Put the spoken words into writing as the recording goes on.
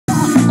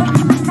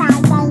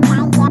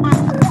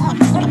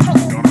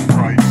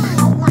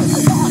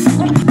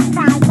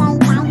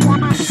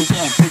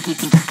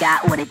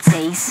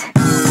it says.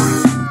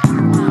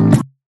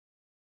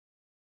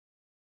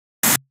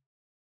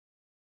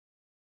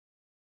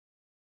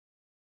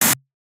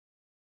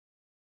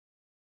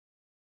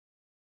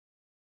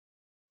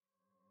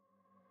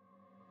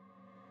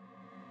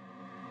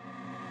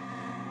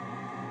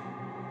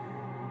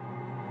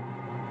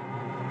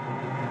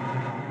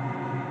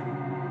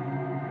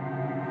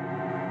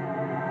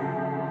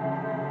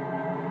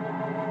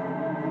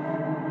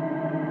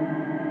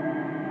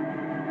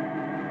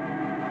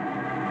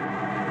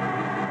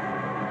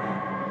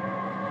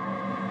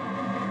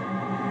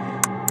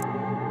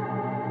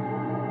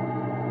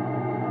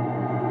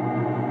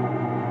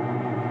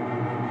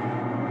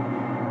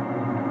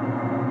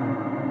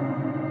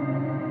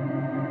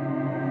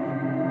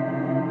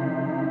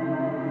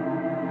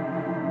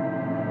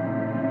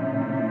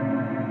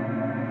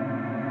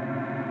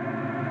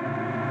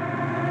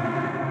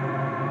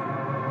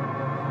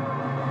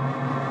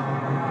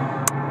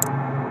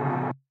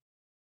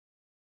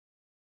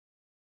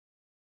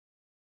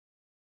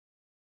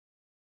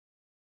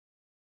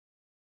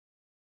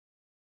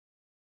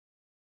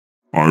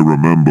 I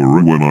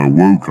remember when I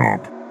woke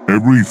up,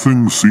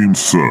 everything seemed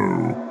so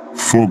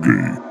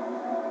foggy.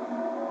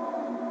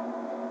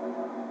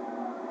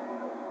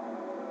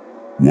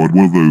 What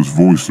were those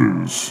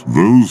voices?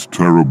 Those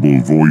terrible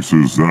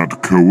voices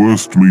that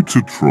coerced me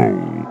to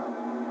troll.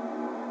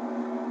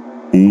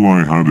 All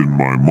I had in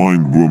my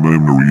mind were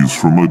memories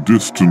from a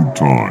distant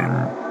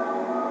time.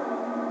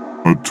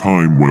 A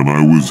time when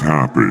I was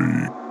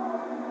happy.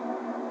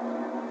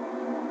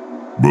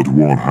 But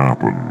what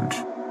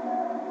happened?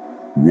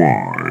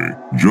 Why?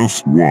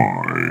 Just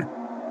why?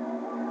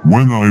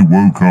 When I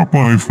woke up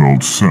I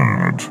felt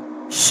sad.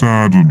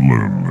 Sad and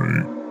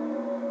lonely.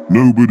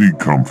 Nobody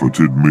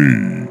comforted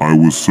me. I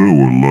was so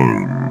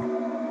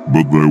alone.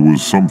 But there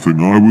was something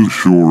I was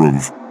sure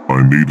of.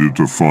 I needed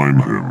to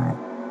find him.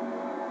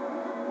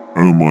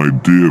 Oh my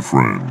dear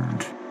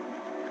friend.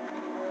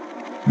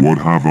 What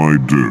have I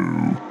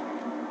do?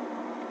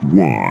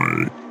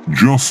 Why?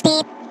 Just...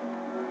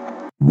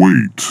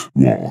 Wait,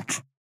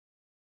 what?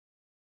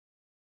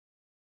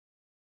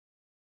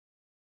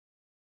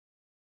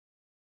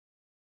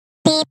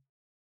 Beep.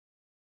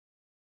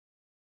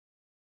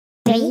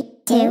 3,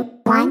 2,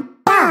 1,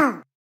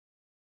 go!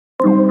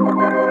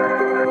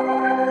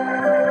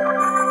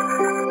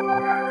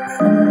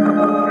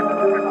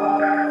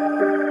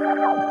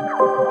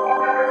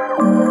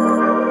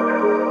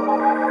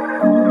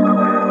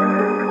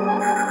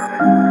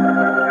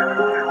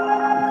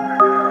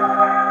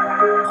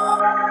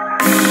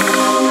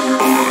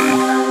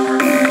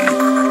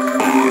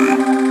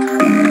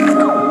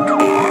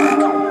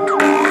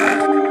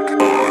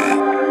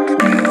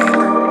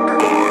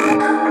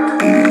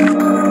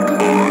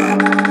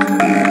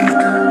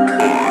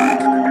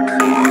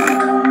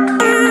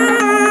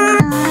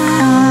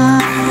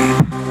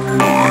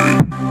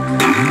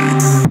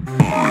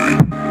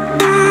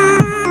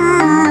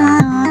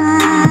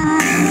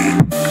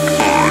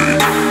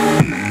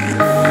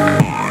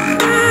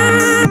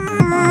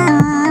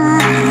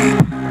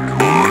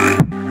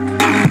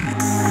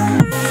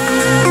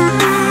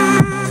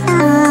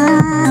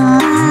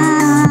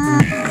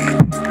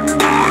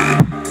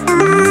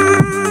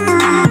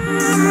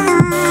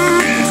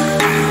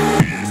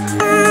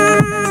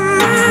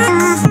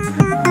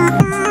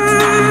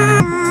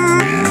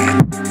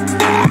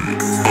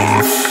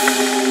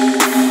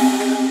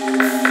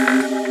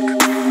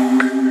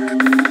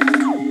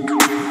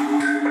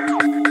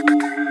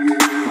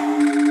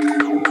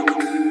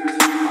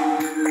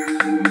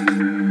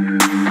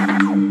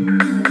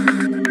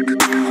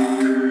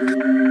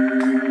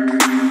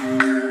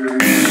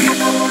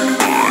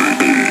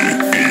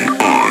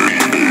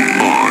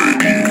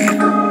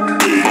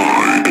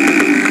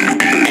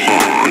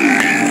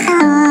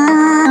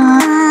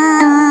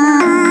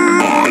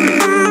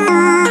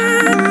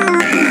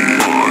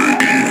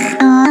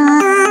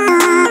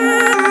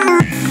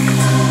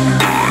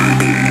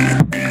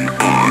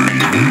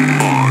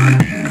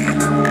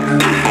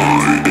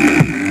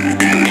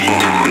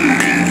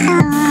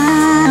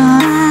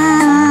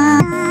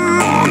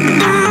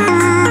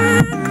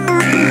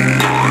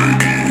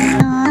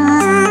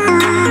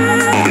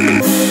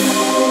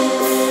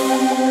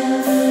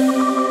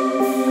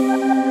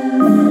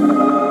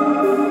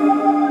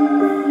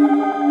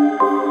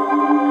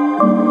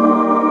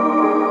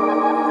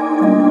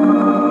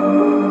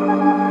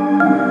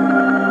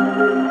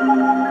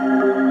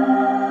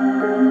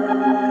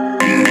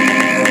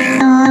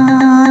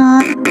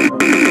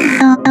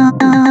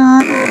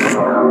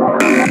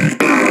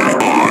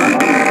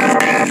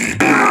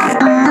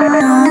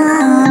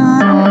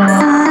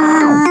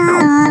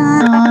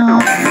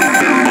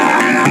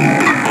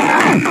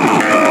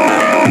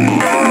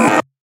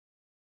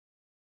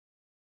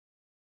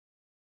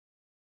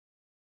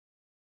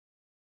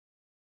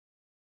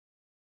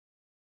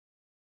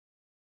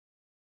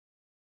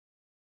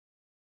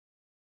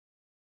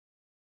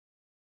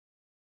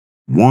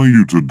 Why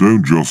you two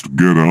don't just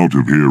get out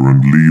of here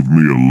and leave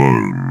me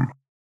alone?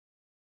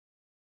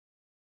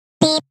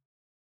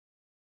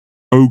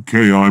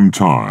 Okay, I'm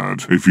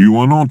tired. If you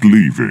are not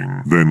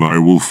leaving, then I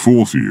will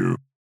force you.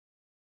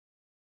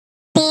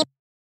 Beep.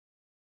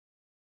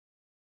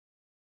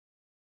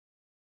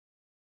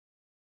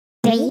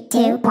 3,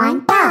 2,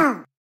 1,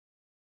 go!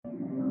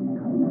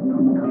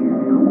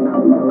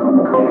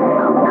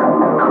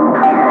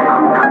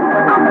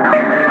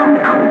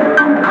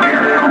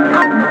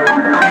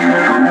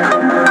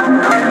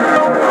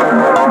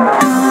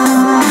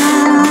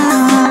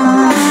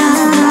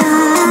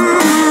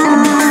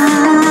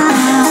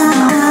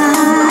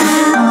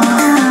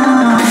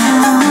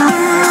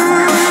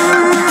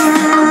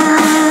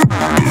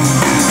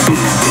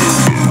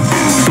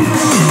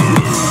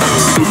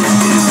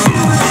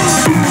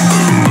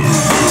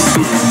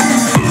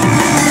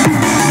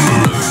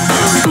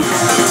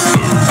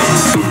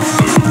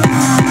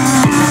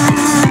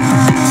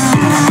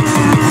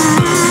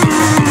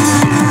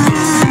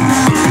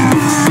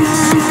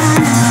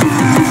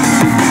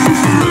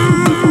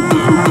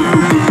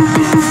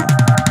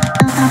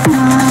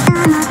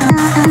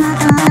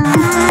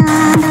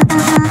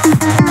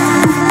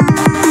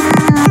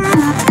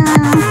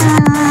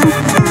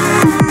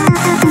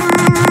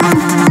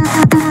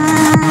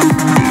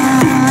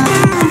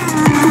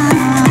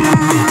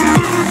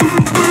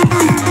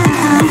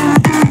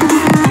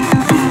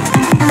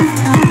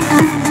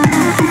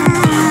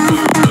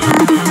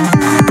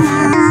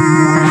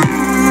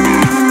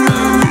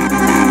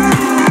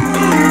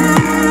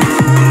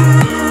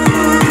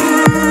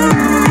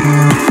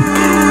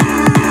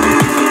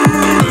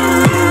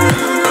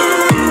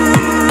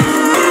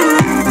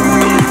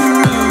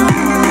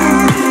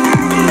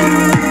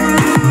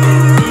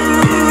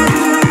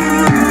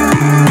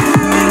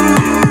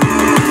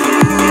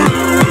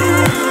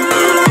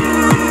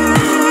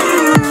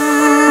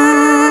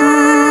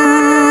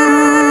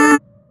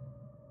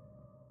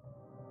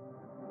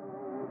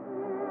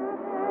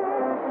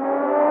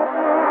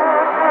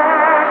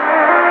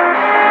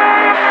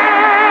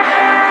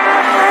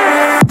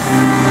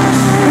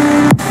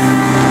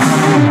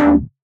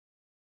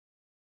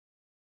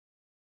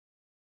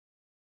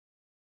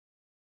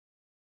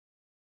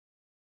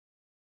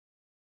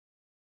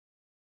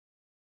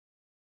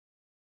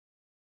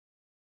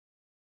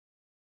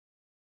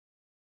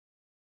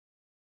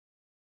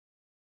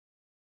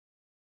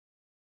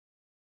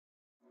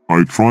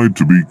 I tried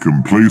to be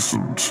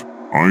complacent.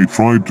 I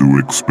tried to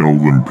expel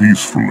them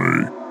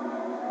peacefully.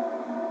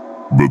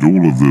 But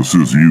all of this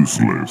is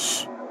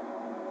useless.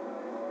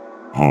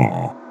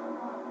 Ha.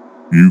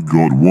 You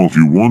got what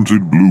you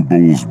wanted, Blue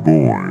Ball's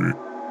boy.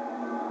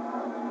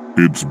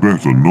 It's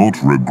better not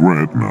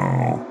regret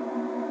now.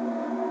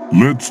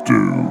 Let's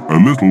do a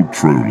little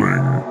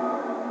trolling.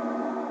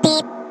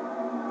 Beep.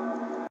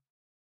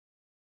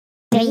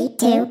 3,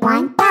 2,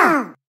 1,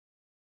 go!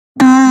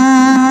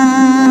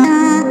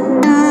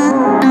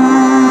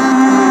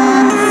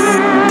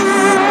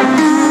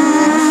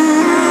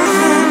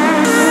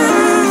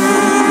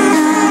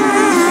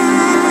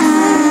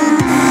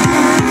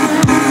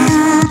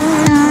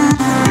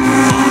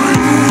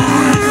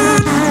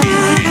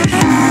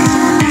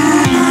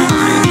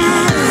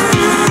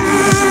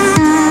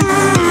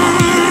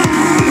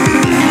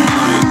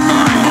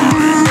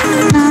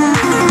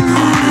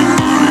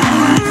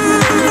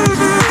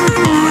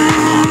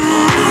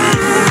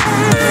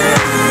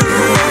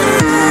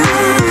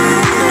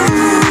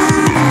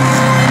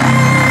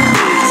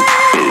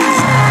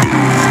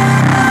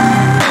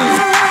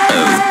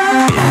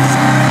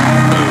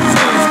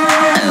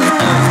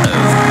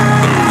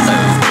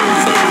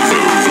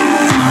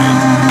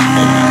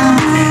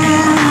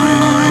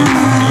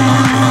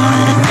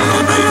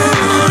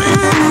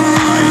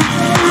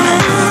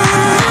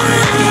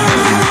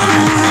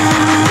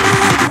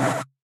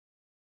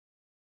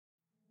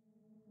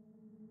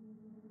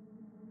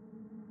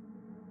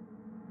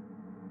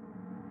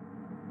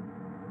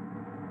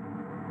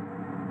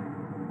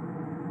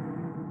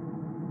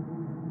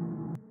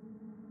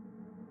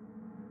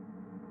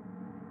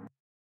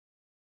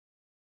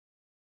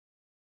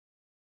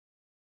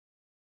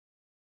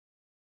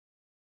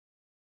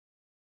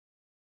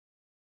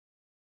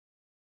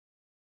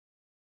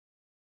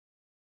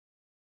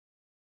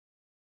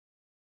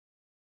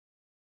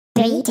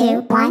 Three, two,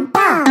 one,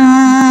 go!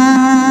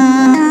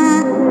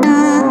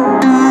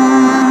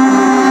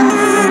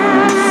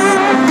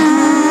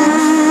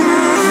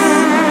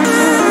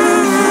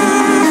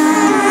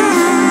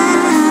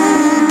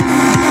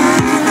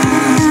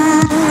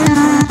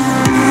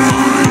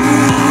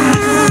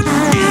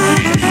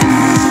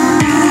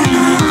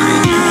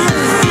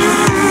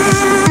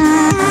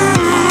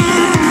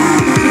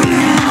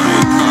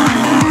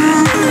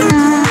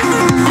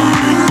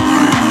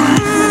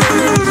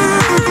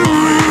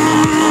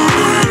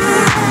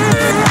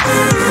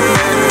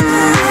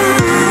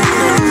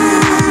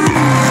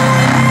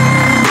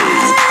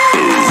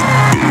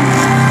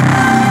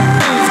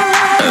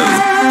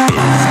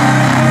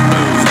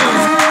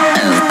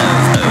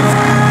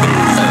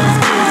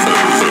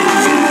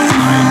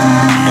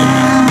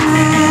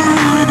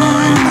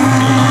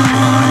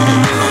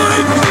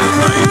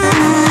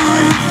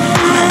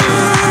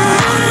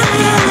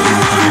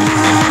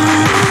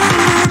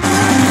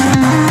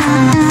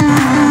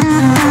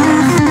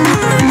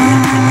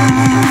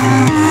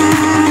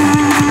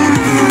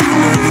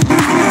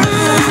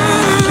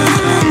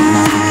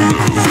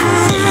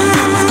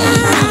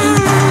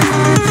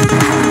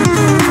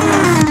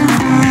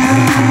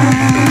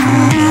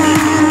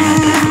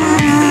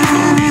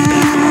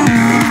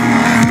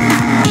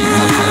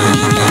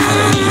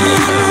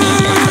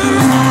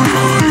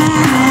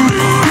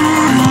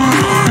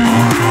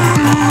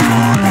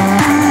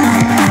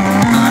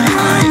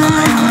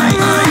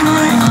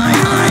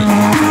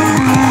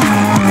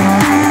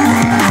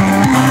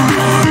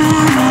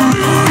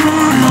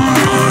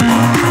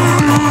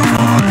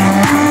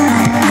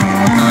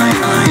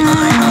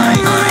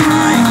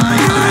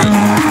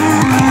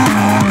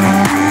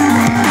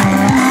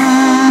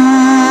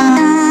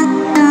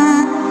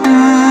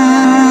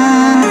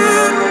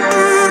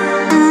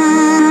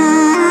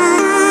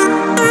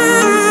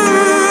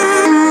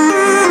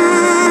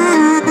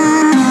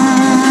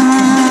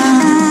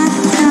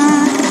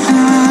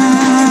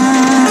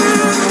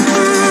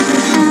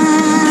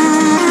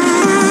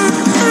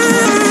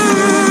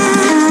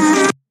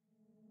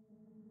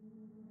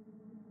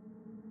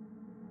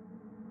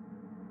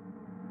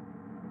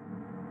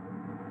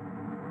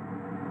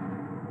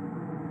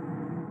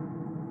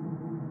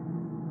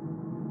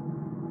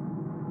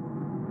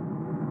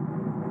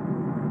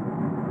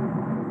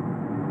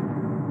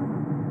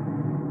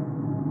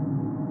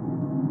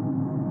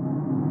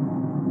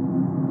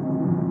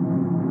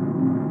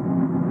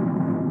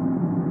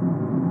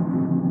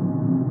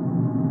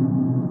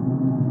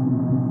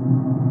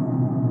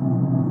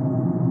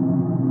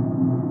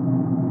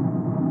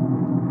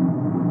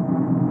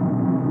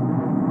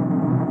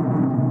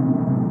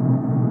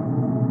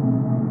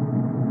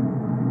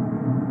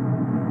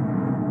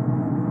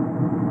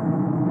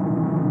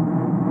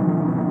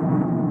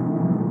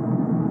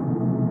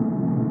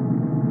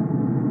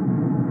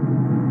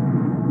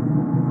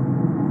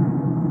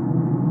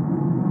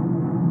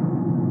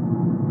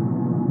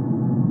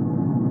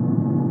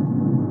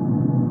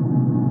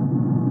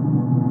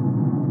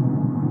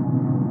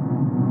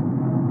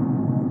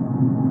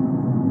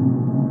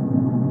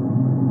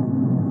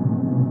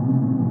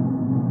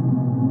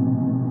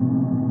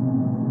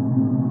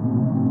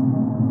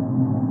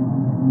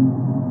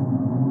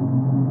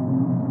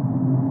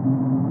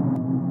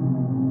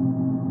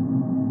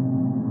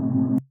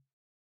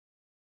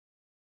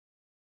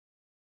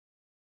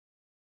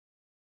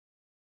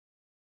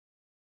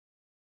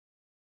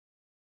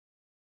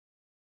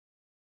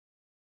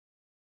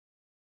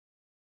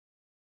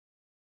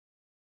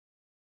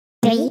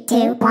 3,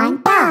 2,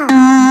 1,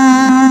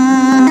 go!